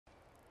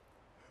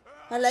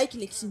I like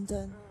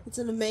Lexington. It's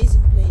an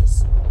amazing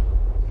place.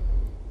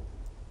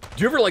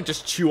 Do you ever, like,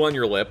 just chew on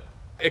your lip?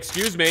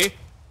 Excuse me?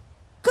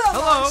 Come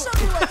on,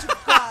 show me what you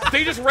got.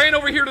 They just ran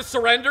over here to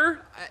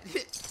surrender?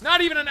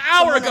 Not even an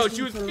hour ago,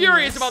 she was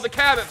furious about the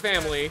Cabot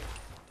family.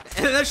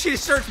 And then she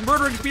starts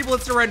murdering people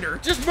at surrender.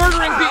 Just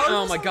murdering people.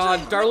 Oh my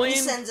god, Darlene.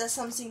 Sends us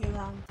something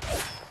around.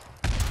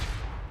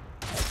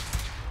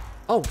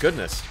 Oh,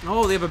 goodness.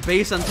 Oh, they have a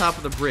base on top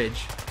of the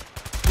bridge.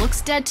 Looks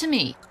dead to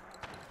me.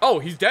 Oh,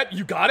 he's dead?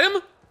 You got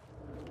him?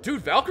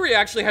 Dude, Valkyrie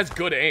actually has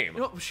good aim. You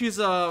know, she's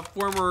a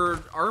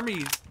former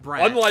army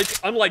brat.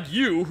 Unlike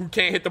you, who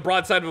can't hit the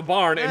broadside of a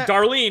barn, and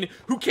Darlene,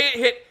 who can't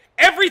hit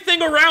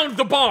everything around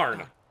the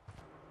barn.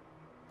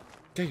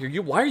 Okay,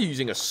 why are you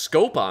using a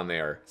scope on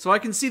there? So I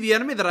can see the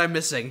enemy that I'm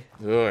missing.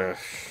 Ugh.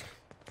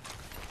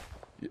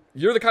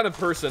 You're the kind of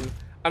person,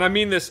 and I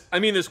mean this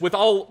with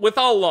all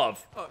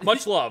love.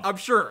 Much love. I'm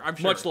sure.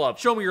 Much love.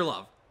 Show me your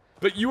love.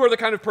 But you are the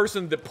kind of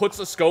person that puts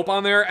a scope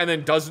on there and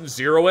then doesn't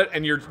zero it,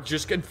 and you're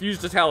just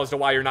confused as hell as to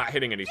why you're not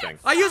hitting anything.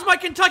 I used my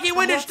Kentucky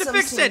windage to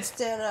fix it!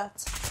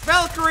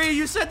 Valkyrie,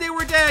 you said they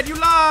were dead, you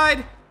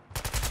lied!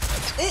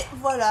 Et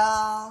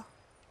voila!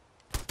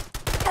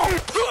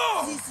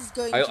 This is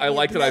going I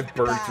like that I've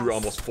burned through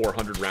almost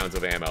 400 rounds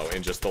of ammo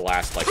in just the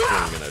last, like,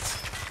 20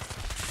 minutes.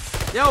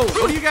 Yo,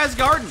 what are you guys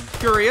guarding?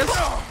 Curious?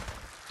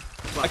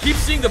 I keep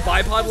seeing the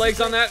bipod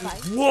legs on that, and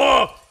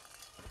whoa!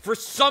 For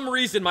some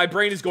reason, my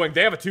brain is going,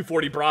 they have a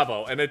 240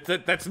 Bravo, and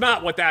that's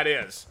not what that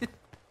is.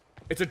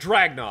 It's a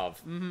Dragnov.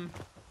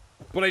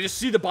 But I just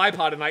see the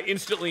bipod, and I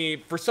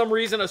instantly, for some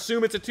reason,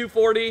 assume it's a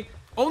 240.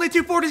 Only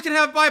 240s can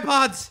have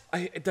bipods!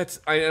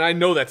 And I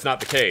know that's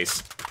not the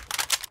case.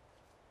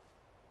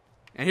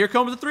 And here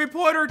comes the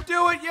three-pointer,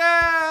 do it,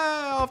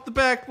 yeah! Off the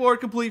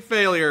backboard, complete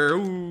failure,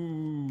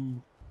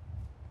 ooh.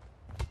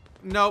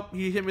 Nope,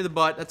 he hit me in the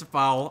butt, that's a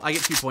foul. I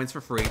get 2 points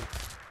for free.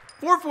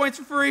 4 points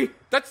for free.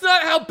 That's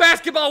not how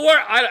basketball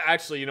works.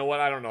 Actually, you know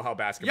what? I don't know how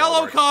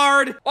basketball works. Yellow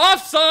card.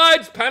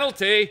 Offsides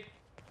penalty.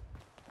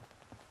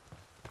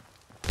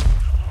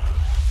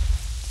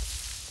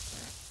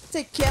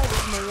 Take care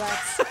with my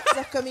rats.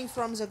 They're coming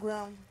from the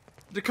ground.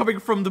 They're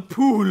coming from the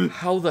pool.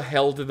 How the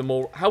hell did the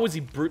mole? How was he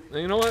brute?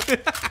 You know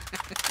what?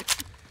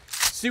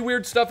 See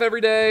weird stuff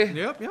every day.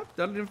 Yep.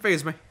 That didn't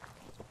faze me.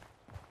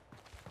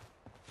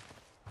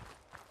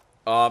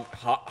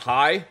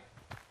 Hi.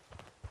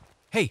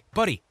 Hey,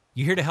 buddy.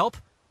 You here to help?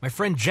 My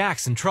friend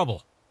Jack's in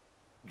trouble.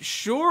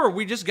 Sure,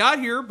 we just got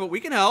here, but we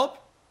can help.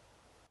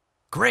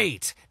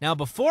 Great. Now,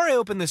 before I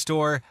open this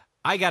door,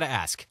 I gotta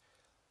ask,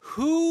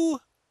 who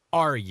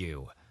are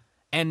you?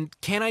 And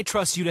can I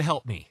trust you to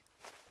help me?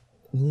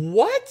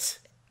 What?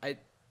 I'm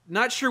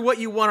not sure what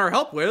you want our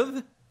help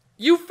with.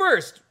 You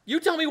first. You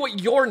tell me what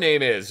your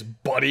name is,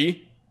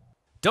 buddy.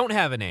 Don't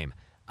have a name.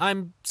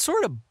 I'm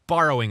sort of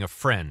borrowing a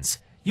friend's.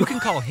 You can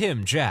call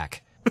him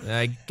Jack.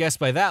 I guess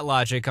by that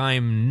logic,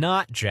 I'm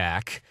not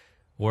Jack.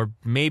 Or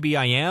maybe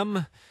I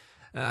am?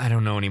 I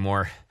don't know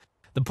anymore.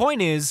 The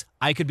point is,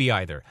 I could be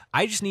either.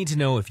 I just need to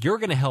know if you're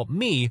gonna help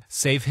me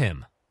save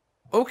him.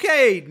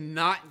 Okay,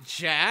 not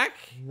Jack.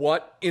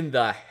 What in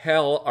the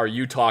hell are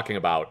you talking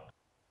about?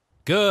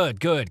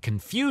 Good.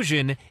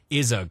 Confusion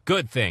is a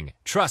good thing.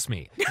 Trust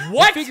me. What?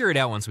 We'll figure it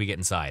out once we get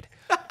inside.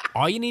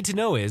 All you need to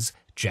know is,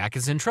 Jack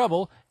is in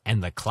trouble,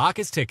 and the clock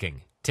is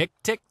ticking. Tick,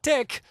 tick,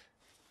 tick.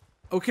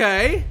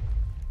 Okay.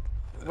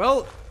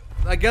 Well,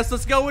 I guess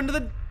let's go into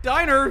the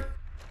diner.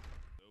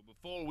 So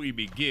before we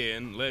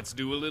begin, let's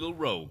do a little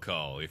roll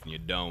call, if you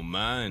don't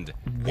mind.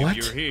 What?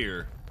 If you're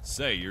here,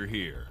 say you're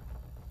here.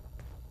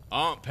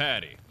 Aunt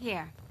Patty.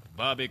 Here.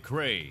 Bobby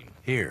Crane.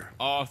 Here.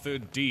 Arthur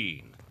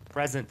Dean.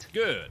 Present.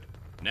 Good.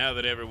 Now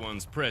that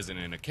everyone's present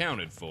and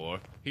accounted for,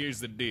 here's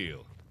the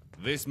deal.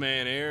 This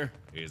man here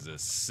is a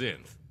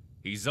synth.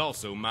 He's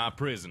also my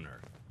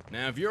prisoner.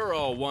 Now, if you're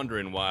all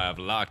wondering why I've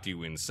locked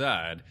you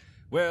inside,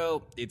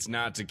 well, it's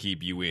not to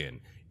keep you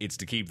in. It's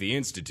to keep the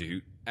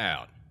Institute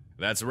out.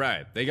 That's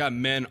right. They got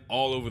men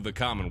all over the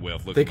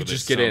Commonwealth looking for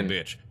this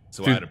bitch.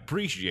 So I'd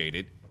appreciate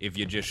it if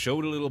you just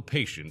showed a little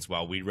patience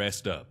while we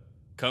rest up.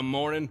 Come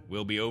morning,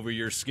 we'll be over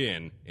your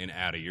skin and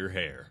out of your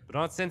hair. But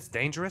aren't synths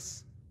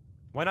dangerous?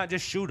 Why not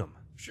just shoot them?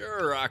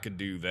 Sure, I could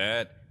do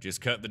that.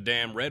 Just cut the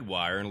damn red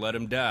wire and let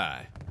him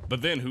die.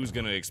 But then who's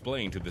gonna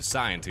explain to the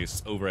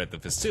scientists over at the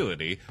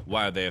facility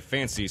why their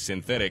fancy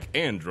synthetic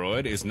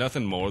android is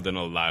nothing more than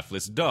a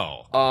lifeless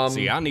doll?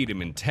 See, I need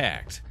him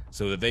intact,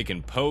 so that they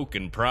can poke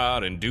and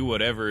prod and do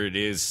whatever it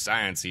is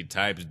science-y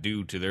types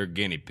do to their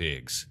guinea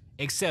pigs.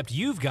 Except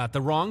you've got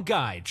the wrong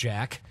guy,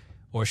 Jack.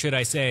 Or should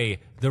I say,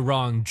 the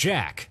wrong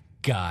Jack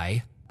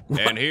guy.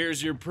 And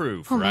here's your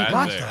proof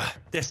right there.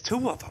 There's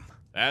two of them.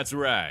 That's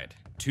right.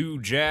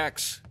 2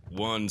 Jacks,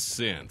 1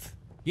 synth.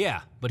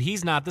 Yeah, but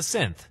he's not the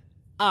synth.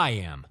 I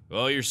am.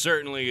 Well, you're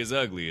certainly as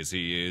ugly as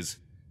he is.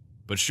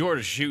 But short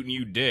of shooting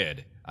you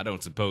dead, I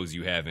don't suppose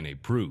you have any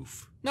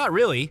proof. Not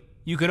really.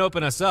 You can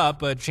open us up,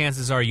 but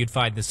chances are you'd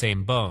find the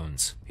same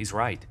bones. He's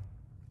right.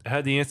 I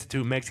heard the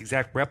Institute makes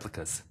exact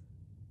replicas.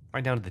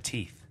 Right down to the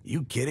teeth.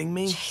 You kidding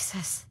me?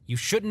 Jesus. You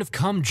shouldn't have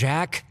come,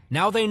 Jack.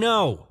 Now they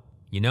know.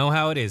 You know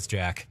how it is,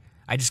 Jack.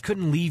 I just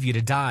couldn't leave you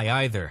to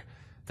die either.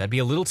 That'd be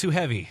a little too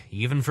heavy,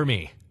 even for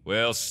me.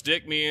 Well,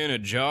 stick me in a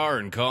jar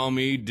and call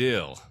me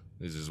Dill.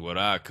 This is what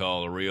I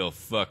call a real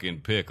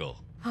fucking pickle.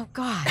 Oh,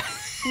 God.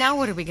 Now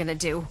what are we gonna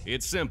do?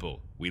 It's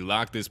simple. We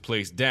lock this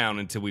place down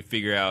until we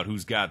figure out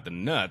who's got the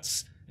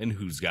nuts and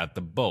who's got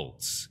the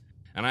bolts.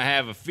 And I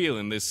have a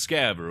feeling this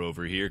scabber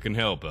over here can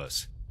help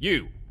us.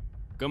 You,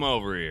 come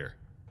over here.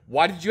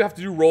 Why did you have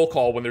to do roll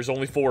call when there's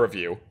only 4 of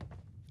you?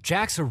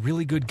 Jack's a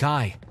really good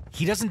guy.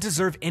 He doesn't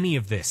deserve any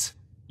of this.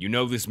 You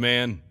know this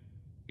man?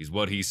 Is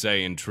what he's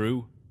saying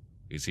true?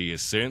 Is he a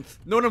synth?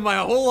 Known him my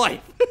whole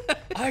life.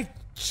 I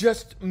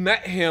just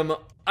met him.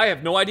 I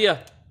have no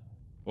idea.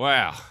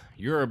 Wow,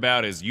 you're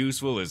about as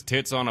useful as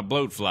tits on a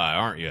bloatfly,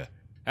 aren't you?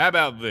 How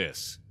about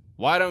this?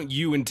 Why don't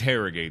you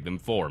interrogate them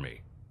for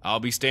me? I'll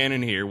be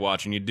standing here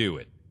watching you do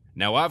it.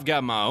 Now, I've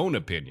got my own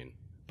opinion,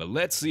 but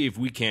let's see if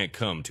we can't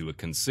come to a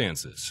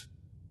consensus.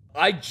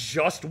 I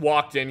just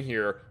walked in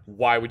here.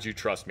 Why would you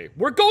trust me?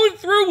 We're going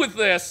through with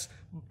this,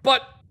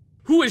 but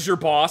who is your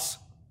boss?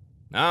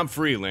 I'm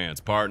freelance,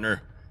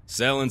 partner.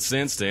 Selling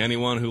synths to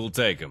anyone who'll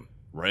take them.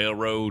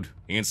 Railroad,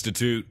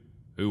 institute,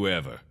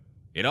 whoever.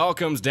 It all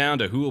comes down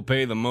to who'll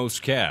pay the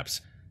most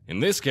caps. In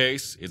this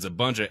case, it's a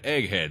bunch of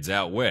eggheads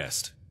out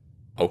west.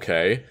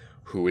 Okay,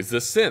 who is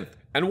this synth?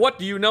 And what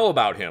do you know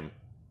about him?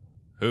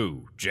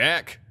 Who,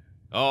 Jack?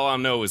 All I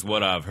know is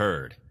what I've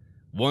heard.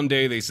 One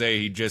day they say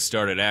he just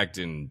started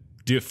acting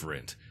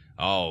different,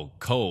 all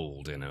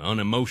cold and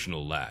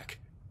unemotional like.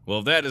 Well,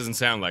 if that doesn't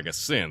sound like a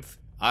synth,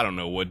 I don't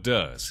know what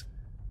does.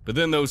 But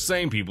then those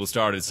same people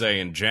started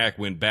saying Jack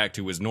went back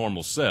to his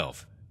normal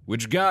self,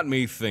 which got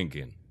me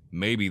thinking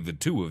maybe the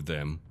two of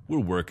them were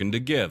working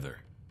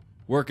together.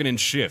 Working in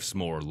shifts,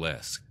 more or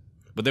less.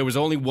 But there was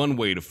only one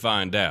way to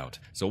find out,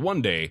 so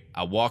one day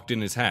I walked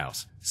in his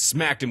house,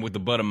 smacked him with the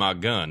butt of my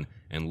gun,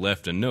 and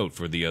left a note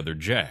for the other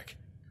Jack.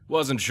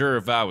 Wasn't sure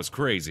if I was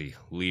crazy,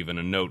 leaving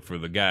a note for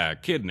the guy I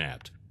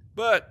kidnapped.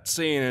 But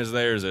seeing as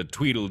there's a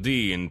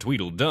Tweedledee and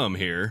Tweedledum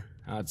here,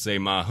 I'd say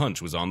my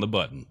hunch was on the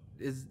button.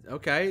 Is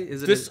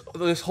it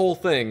This whole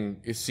thing,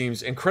 it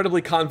seems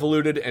incredibly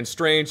convoluted and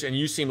strange, and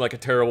you seem like a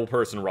terrible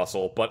person,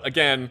 Russell. But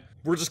again,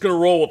 we're just gonna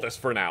roll with this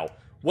for now.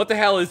 What the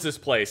hell is this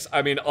place?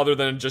 I mean, other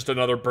than just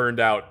another burned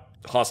out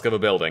husk of a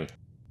building.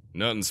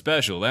 Nothing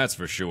special, that's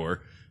for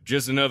sure.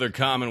 Just another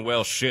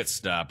Commonwealth shit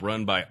stop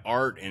run by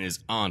Art and his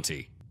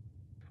auntie.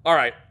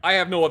 Alright, I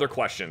have no other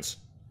questions.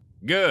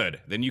 Good,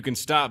 then you can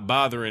stop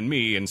bothering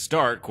me and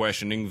start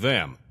questioning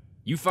them.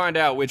 You find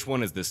out which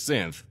one is the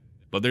synth,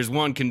 but there's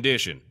one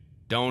condition.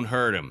 Don't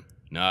hurt him.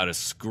 Not a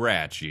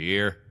scratch, you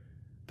hear?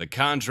 The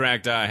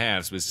contract I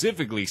have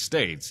specifically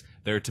states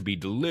they're to be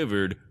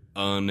delivered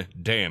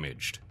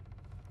undamaged.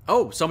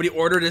 Oh, somebody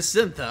ordered a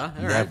synth, huh?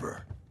 All right.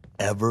 Never,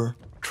 ever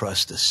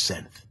trust a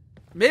synth.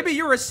 Maybe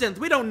you're a synth.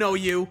 We don't know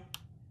you.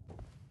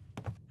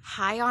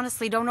 I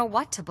honestly don't know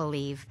what to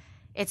believe.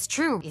 It's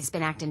true, he's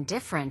been acting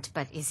different,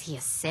 but is he a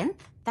synth?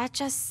 That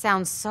just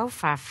sounds so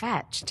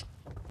far-fetched.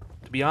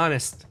 To be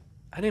honest,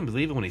 I didn't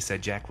believe it when he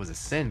said Jack was a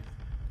synth.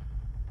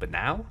 But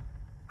now?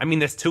 I mean,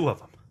 there's 2 of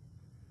them.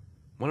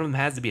 One of them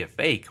has to be a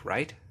fake,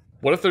 right?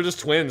 What if they're just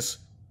twins?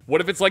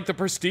 What if it's like The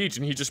Prestige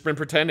and he's just been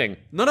pretending?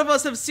 None of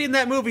us have seen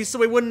that movie, so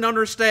we wouldn't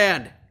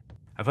understand.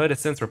 I've heard of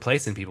synths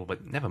replacing people,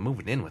 but never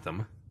moving in with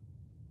them.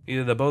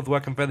 Either they're both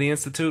working for the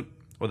Institute,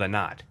 or they're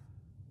not.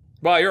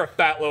 Wow, you're a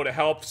fat load of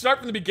help. Start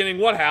from the beginning.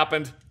 What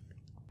happened?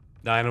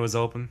 Diner was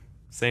open,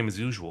 same as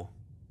usual.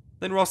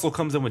 Then Russell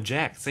comes in with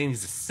Jack, saying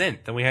he's a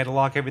synth, and we had to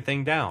lock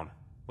everything down.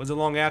 Wasn't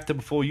long after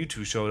before you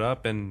two showed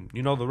up, and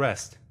you know the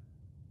rest.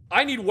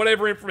 I need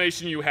whatever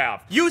information you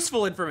have.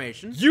 Useful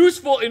information.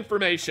 Useful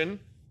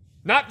information.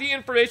 Not the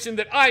information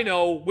that I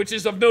know, which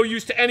is of no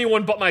use to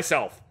anyone but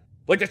myself.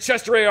 Like that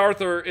Chester A.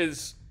 Arthur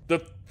is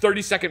the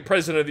 32nd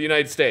president of the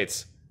United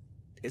States.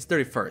 It's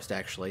 31st,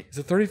 actually. Is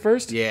it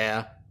 31st?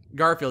 Yeah.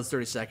 Garfield's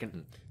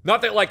 32nd.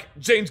 Not that, like,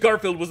 James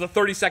Garfield was the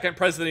 32nd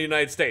president of the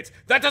United States.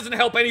 That doesn't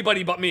help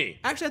anybody but me.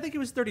 Actually, I think he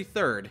was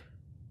 33rd.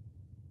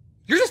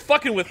 You're just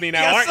fucking with me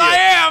now, Yes, aren't you?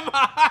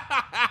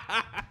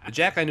 I am! The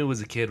Jack I knew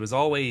as a kid was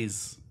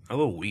always a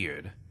little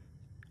weird.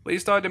 But he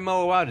started to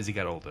mellow out as he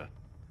got older.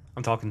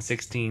 I'm talking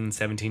 16,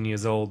 17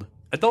 years old.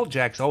 Adult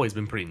Jack's always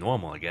been pretty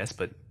normal, I guess,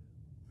 but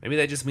maybe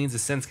that just means the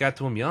sense got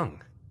to him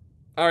young.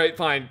 Alright,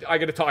 fine. I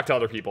gotta talk to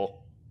other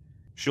people.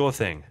 Sure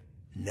thing.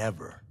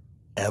 Never,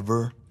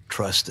 ever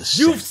trust a synth.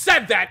 You've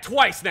said that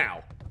twice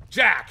now!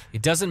 Jack!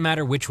 It doesn't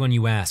matter which one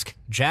you ask.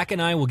 Jack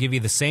and I will give you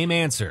the same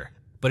answer.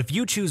 But if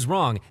you choose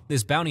wrong,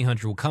 this bounty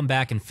hunter will come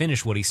back and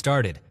finish what he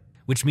started.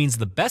 Which means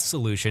the best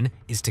solution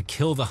is to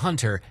kill the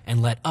hunter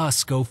and let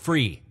us go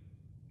free.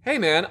 Hey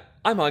man,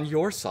 I'm on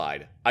your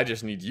side. I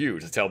just need you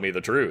to tell me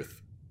the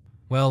truth.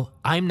 Well,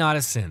 I'm not a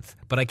synth,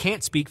 but I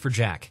can't speak for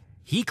Jack.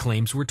 He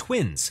claims we're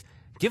twins.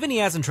 Given he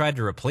hasn't tried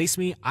to replace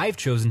me, I've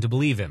chosen to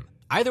believe him.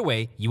 Either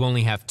way, you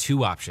only have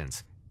 2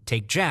 options.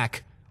 Take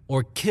Jack,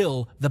 or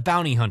kill the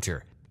bounty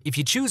hunter. If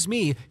you choose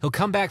me, he'll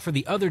come back for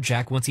the other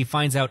Jack once he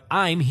finds out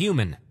I'm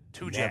human.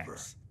 2 Never,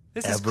 Jacks.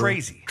 This is ever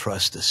crazy.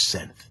 trust a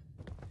synth.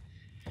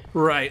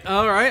 Right.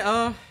 All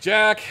right.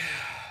 Jack,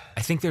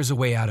 I think there's a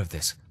way out of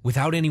this,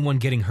 without anyone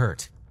getting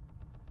hurt.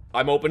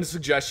 I'm open to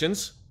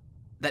suggestions.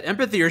 That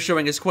empathy you're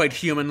showing is quite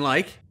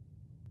human-like.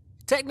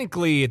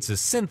 Technically, it's a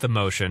synth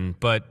emotion,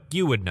 but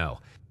you would know.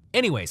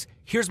 Anyways,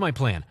 here's my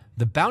plan.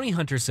 The bounty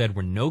hunter said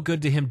we're no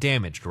good to him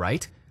damaged,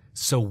 right?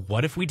 So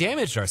what if we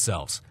damaged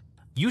ourselves?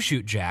 You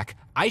shoot Jack,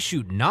 I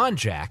shoot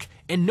non-Jack,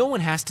 and no one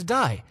has to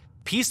die.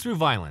 Peace through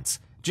violence.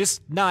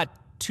 Just not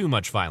too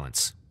much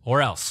violence.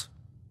 Or else.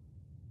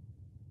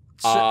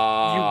 So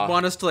you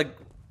want us to, like,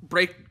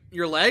 break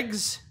your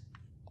legs?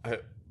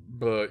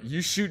 But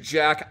you shoot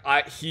Jack,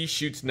 he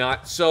shoots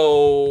not.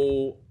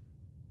 So,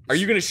 are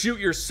you gonna shoot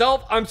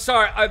yourself? I'm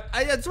sorry.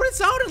 That's what it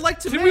sounded like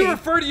to me. Can we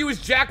refer to you as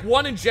Jack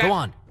 1 and Jack? Go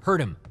on, hurt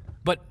him.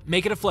 But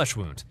make it a flesh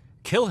wound.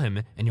 Kill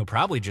him, and you'll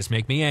probably just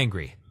make me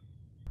angry.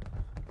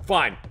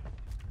 Fine.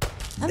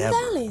 I'm Never,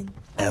 darling.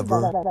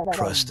 ever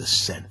trust a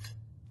synth.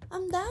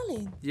 I'm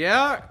darling.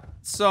 Yeah,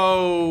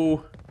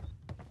 so...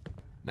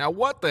 Now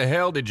what the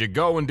hell did you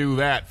go and do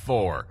that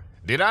for?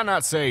 Did I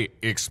not say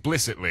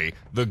explicitly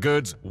the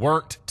goods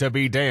weren't to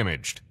be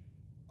damaged?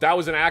 That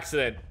was an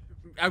accident.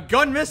 A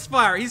gun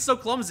misfire. He's so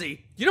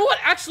clumsy. You know what?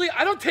 Actually,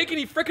 I don't take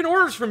any frickin'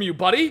 orders from you,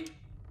 buddy.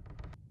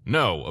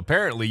 No,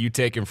 apparently you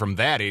take him from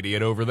that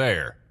idiot over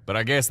there. But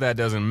I guess that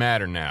doesn't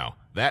matter now.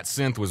 That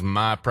synth was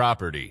my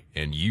property,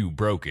 and you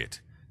broke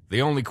it.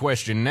 The only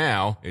question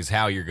now is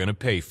how you're gonna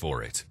pay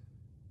for it.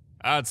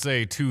 I'd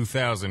say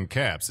 2,000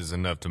 caps is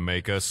enough to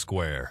make us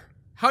square.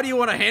 How do you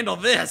want to handle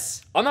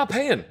this? I'm not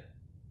paying.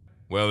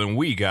 Well, then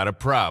we got a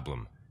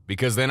problem.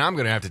 Because then I'm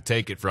gonna have to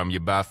take it from you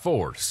by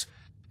force.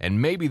 And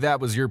maybe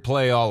that was your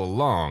play all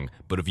along,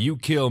 but if you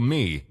kill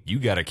me, you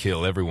gotta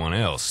kill everyone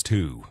else,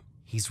 too.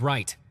 He's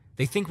right.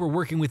 They think we're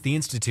working with the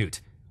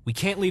Institute. We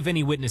can't leave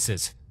any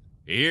witnesses.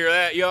 You hear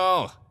that,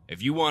 y'all?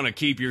 If you want to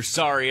keep your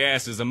sorry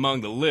asses among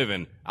the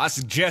living, I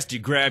suggest you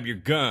grab your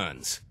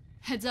guns.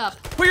 Heads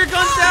up. Put your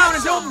guns down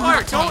and don't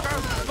fire. Don't.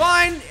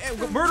 Fine.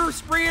 Murder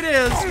spree it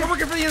is. We're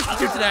working for the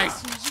Institute today.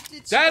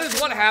 That is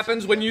what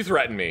happens when you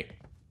threaten me.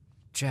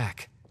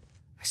 Jack,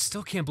 I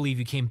still can't believe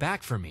you came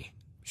back for me.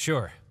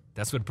 Sure,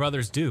 that's what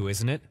brothers do,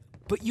 isn't it?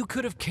 But you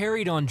could have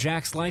carried on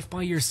Jack's life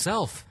by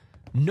yourself.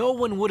 No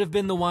one would have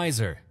been the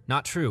wiser.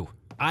 Not true.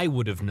 I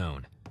would have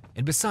known.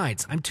 And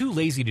besides, I'm too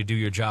lazy to do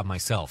your job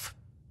myself.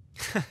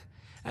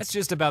 That's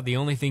just about the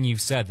only thing you've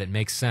said that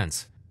makes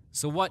sense.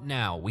 So what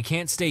now? We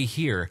can't stay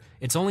here.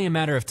 It's only a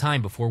matter of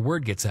time before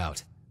word gets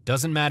out.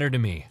 Doesn't matter to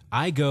me.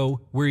 I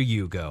go where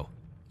you go.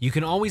 You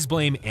can always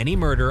blame any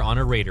murder on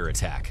a raider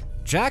attack.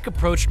 Jack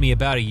approached me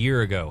about a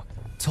year ago,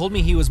 told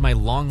me he was my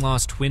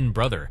long-lost twin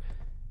brother.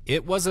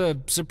 It was a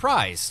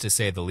surprise, to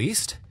say the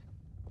least.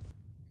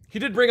 He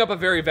did bring up a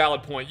very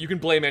valid point. You can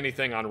blame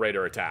anything on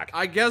raider attack.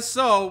 I guess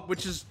so,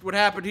 which is what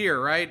happened here,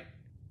 right?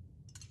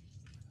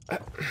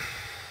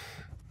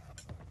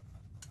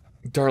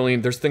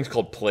 Darlene, there's things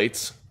called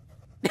plates.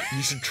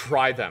 You should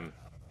try them.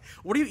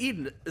 What are you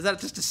eating? Is that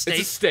just a steak?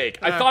 It's a steak.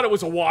 I thought it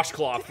was a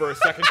washcloth for a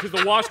second because the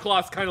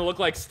washcloths kind of look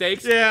like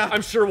steaks. Yeah.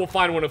 I'm sure we'll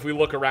find one if we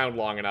look around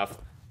long enough.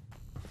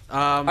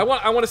 I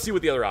want to see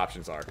what the other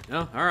options are.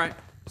 Oh, all right.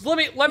 So let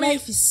me.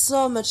 Life is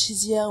so much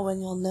easier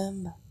when you're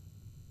numb.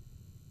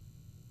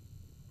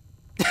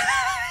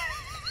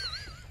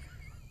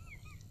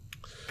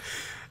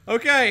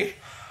 Okay.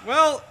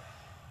 Well.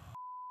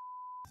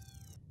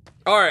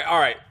 All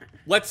right.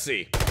 Let's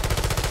see.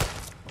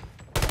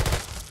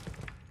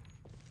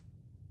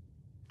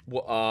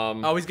 Well,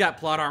 Oh, he's got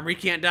plot armor. He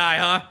can't die,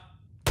 huh?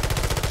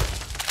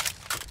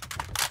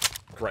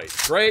 Great.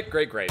 Hey,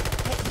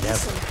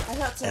 listen, I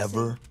heard something.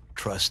 Ever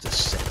trust a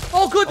synth.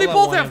 Oh, good. They All I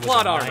both wanted have was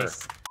plot a armor.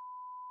 nice-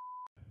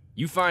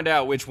 You find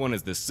out which one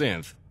is the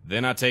synth,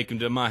 then I take him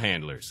to my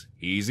handlers.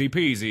 Easy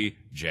peasy,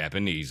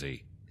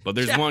 Japanesey. But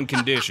there's one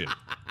condition.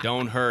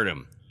 Don't hurt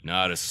him.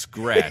 Not a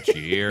scratch,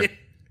 you hear?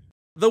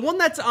 The one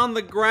that's on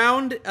the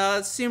ground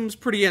seems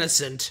pretty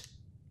innocent.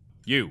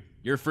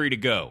 You're free to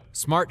go.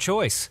 Smart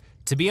choice.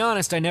 To be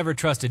honest, I never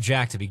trusted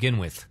Jack to begin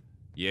with.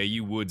 Yeah,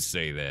 you would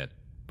say that.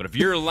 But if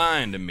you're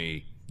lying to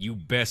me, you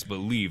best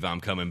believe I'm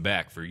coming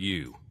back for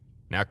you.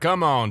 Now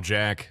come on,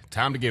 Jack.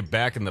 Time to get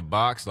back in the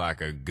box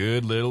like a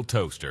good little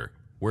toaster.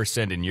 We're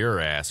sending your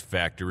ass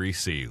factory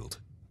sealed.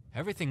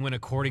 Everything went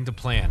according to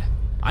plan.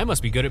 I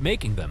must be good at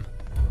making them.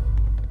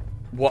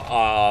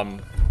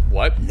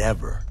 What?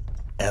 Never,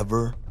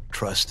 ever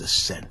trust a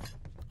synth.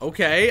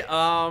 Okay,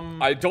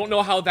 I don't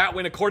know how that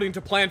went according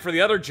to plan for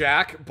the other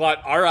Jack,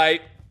 but all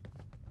right.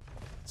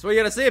 So what you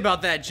gotta say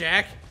about that,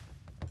 Jack?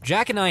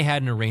 Jack and I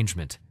had an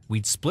arrangement.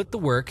 We'd split the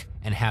work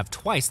and have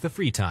twice the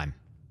free time.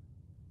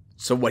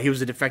 So what, he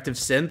was a defective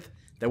synth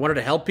that wanted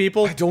to help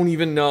people? I don't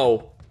even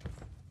know.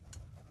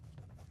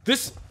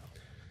 This...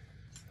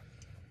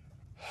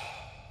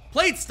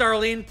 Plates,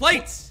 Darlene,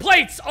 plates!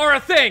 Plates are a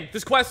thing!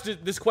 This quest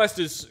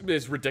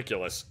is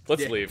ridiculous.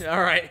 Let's leave.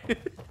 All right.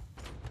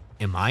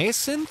 Am I a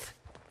synth?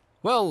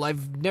 Well,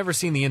 I've never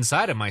seen the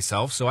inside of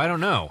myself, so I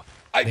don't know.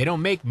 They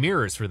don't make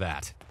mirrors for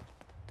that.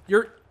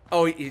 Your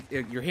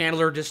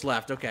handler just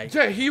left, okay.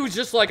 Yeah, he was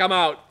just like, I'm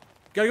out.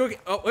 Gotta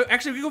go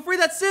actually, we go free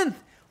that synth!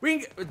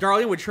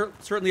 Darlene would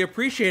certainly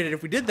appreciate it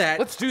if we did that.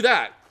 Let's do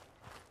that.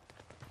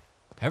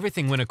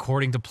 Everything went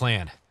according to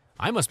plan.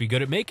 I must be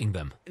good at making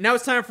them. Now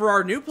it's time for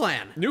our new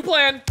plan. New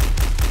plan.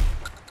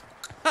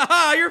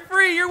 Haha, you're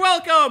free, you're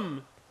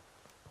welcome!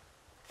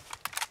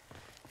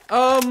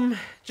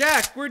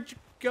 Jack, where'd you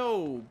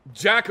go?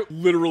 Jack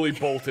literally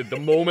bolted. The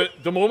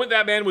moment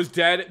that man was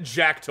dead,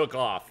 Jack took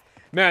off.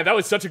 Man, that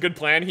was such a good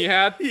plan he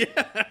had.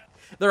 Yeah.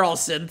 They're all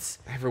synths.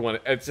 Everyone,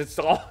 it's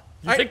all...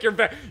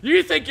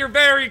 You think you're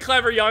very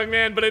clever, young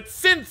man, but it's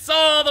synths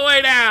all the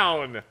way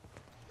down.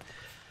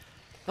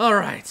 All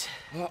right.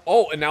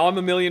 Oh, and now I'm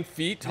 1,000,000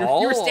 feet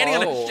tall? You were standing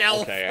on a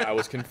shelf. Okay, I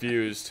was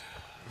confused.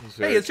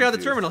 Hey, let's try out the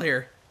terminal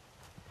here.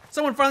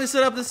 Someone finally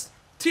set up this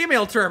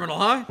T-mail terminal,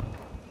 huh?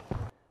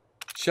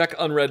 Check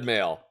unread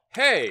mail.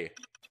 Hey!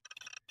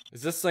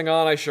 Is this thing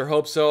on? I sure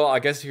hope so. I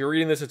guess if you're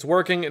reading this, it's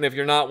working, and if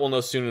you're not, we'll know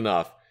soon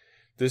enough.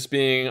 This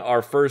being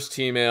our first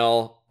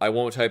T-mail, I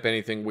won't type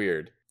anything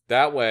weird.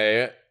 That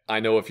way, I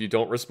know if you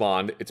don't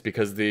respond, it's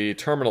because the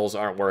terminals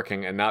aren't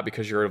working and not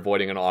because you're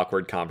avoiding an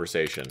awkward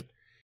conversation.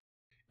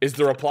 Is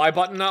the reply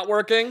button not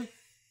working?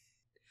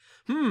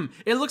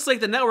 It looks like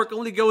the network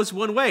only goes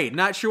one way.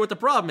 Not sure what the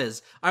problem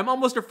is. I'm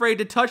almost afraid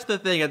to touch the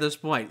thing at this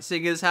point,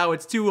 seeing as how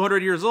it's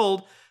 200 years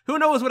old. Who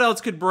knows what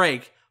else could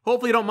break?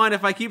 Hopefully you don't mind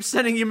if I keep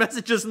sending you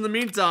messages in the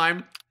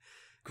meantime.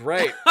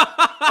 Great.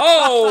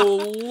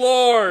 Oh,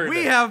 Lord!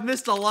 We have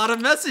missed a lot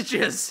of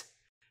messages.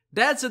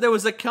 Dad said there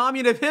was a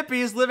commune of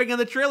hippies living in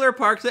the trailer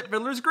parks at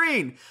Fiddler's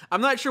Green.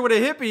 I'm not sure what a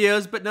hippie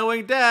is, but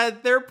knowing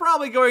Dad, they're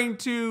probably going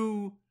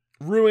to...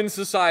 ruin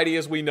society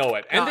as we know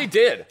it. And they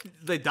did.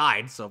 They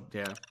died, so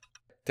yeah.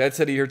 Dad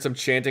said he heard some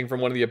chanting from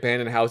one of the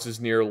abandoned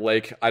houses near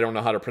Lake. I don't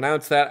know how to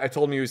pronounce that. I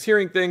told him he was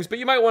hearing things, but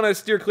you might want to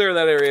steer clear of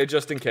that area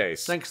just in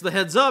case. Thanks for the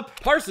heads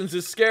up. Parsons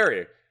is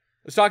scary. I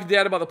was talking to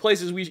Dad about the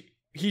places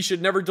he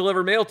should never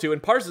deliver mail to,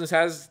 and Parsons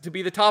has to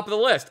be the top of the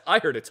list. I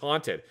heard it's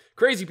haunted.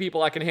 Crazy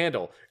people I can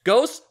handle.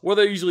 Ghosts? Well,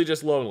 they're usually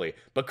just lonely.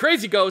 But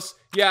crazy ghosts?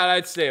 Yeah,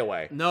 I'd stay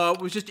away. No, it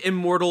was just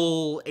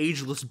immortal,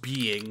 ageless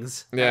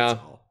beings. Yeah.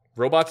 That's all.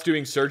 Robots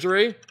doing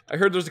surgery? I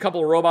heard there's a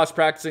couple of robots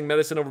practicing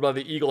medicine over by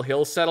the Eagle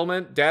Hill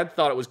settlement. Dad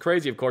thought it was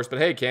crazy, of course, but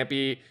hey, can't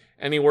be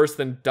any worse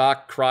than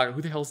Doc Crocker.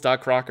 Who the hell's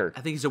Doc Crocker?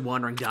 I think he's a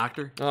wandering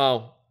doctor.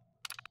 Oh.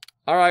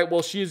 Alright,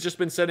 well, she's just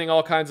been sending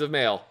all kinds of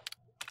mail.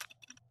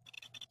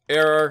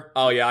 Error.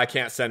 Oh, yeah, I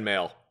can't send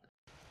mail.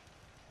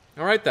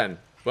 Alright, then.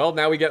 Well,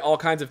 now we get all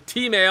kinds of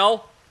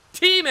T-mail.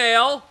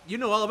 T-mail! You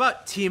know all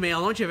about T-mail,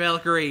 don't you,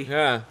 Valkyrie?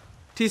 Yeah.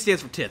 T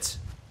stands for tits.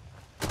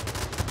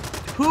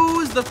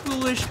 Who's the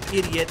foolish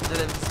idiot that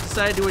has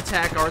decided to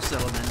attack our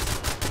settlement?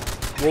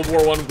 World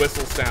War I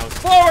whistle sounds.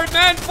 Forward,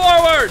 men,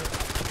 forward!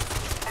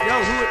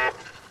 Yo, who...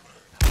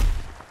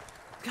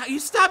 God, you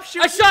stop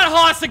shooting! I shot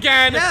Haas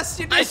again! Yes,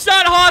 you did! I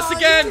shot Haas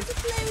again! Me.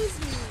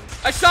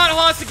 I shot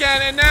Haas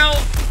again, and now...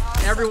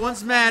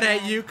 Everyone's mad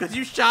at you because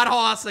you shot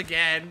Haas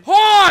again.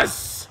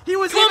 Haas! He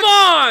was Come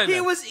on!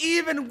 He was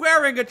even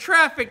wearing a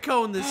traffic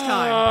cone this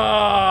time.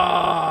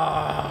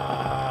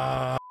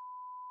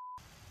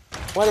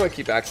 Why do I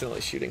keep accidentally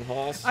shooting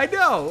Haas? I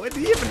know, and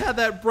he even had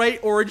that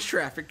bright orange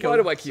traffic cone. Why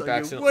do I keep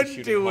accidentally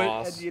shooting do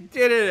Haas? it, and you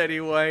did it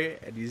anyway,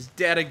 and he's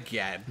dead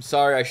again. I'm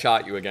sorry I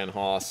shot you again,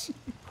 Haas.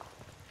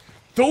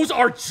 Those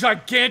are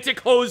gigantic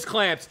hose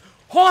clamps!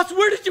 Haas,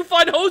 where did you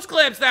find hose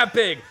clamps that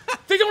big?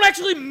 They don't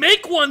actually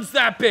make ones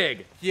that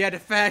big! He had to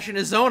fashion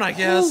his own, I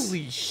guess.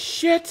 Holy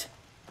shit!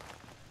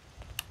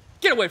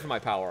 Get away from my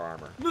power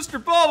armor.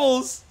 Mr.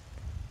 Bubbles!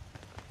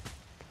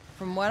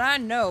 From what I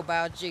know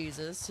about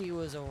Jesus, he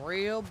was a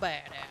real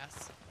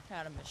badass.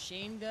 Had a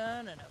machine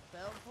gun and a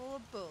belt full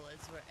of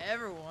bullets for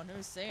everyone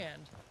who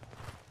sinned.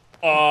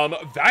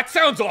 That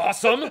sounds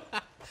awesome!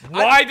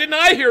 Why didn't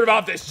I hear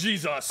about this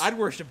Jesus? I'd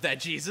worship that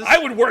Jesus. I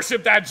would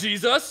worship that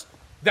Jesus!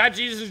 That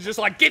Jesus is just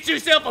like, get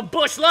yourself a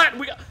bush light and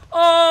we got...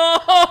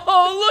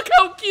 Oh, look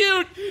how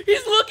cute!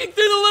 He's looking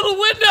through the little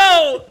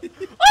window!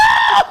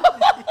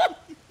 Oh!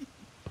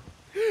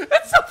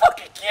 That's so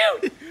fucking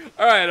cute!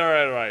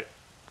 Alright.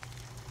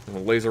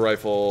 Laser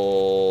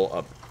rifle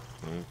up.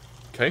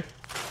 Okay.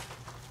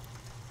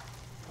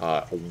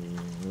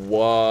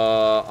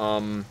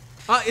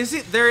 Is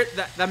it there?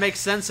 That makes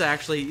sense,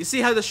 actually. You see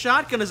how the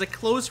shotgun is a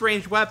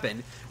close-range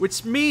weapon,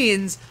 which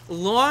means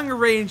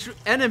long-range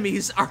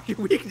enemies are your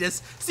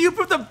weakness. So you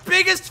put the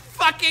biggest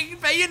fucking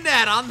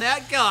bayonet on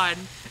that gun,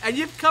 and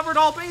you've covered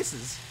all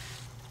bases.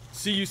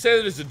 See, you say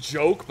that as a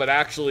joke, but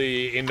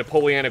actually, in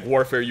Napoleonic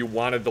warfare, you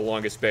wanted the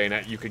longest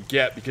bayonet you could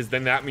get, because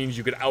then that means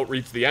you could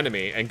outreach the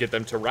enemy and get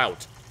them to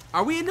rout.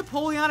 Are we in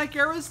Napoleonic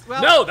eras?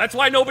 Well, no, that's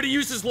why nobody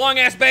uses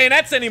long-ass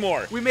bayonets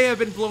anymore. We may have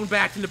been blown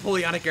back to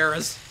Napoleonic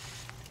eras.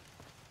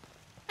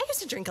 I used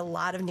to drink a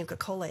lot of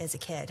Nuka-Cola as a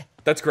kid.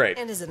 That's great.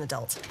 And as an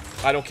adult.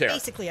 I don't care.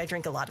 Basically, I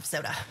drink a lot of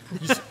soda.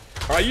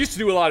 I used to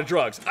do a lot of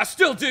drugs. I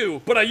still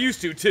do, but I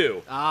used to,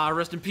 too. Ah,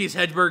 rest in peace,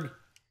 Hedgeberg.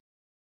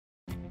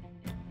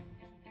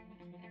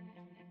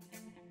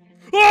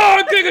 Oh,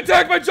 I'm being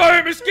attacked by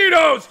giant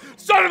mosquitoes!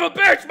 Son of a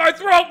bitch, my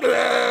throat!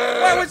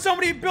 Why would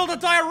somebody build a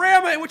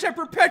diorama in which I'm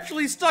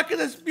perpetually stuck in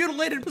this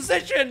mutilated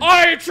position?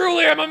 I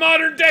truly am a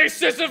modern day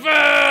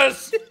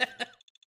Sisyphus!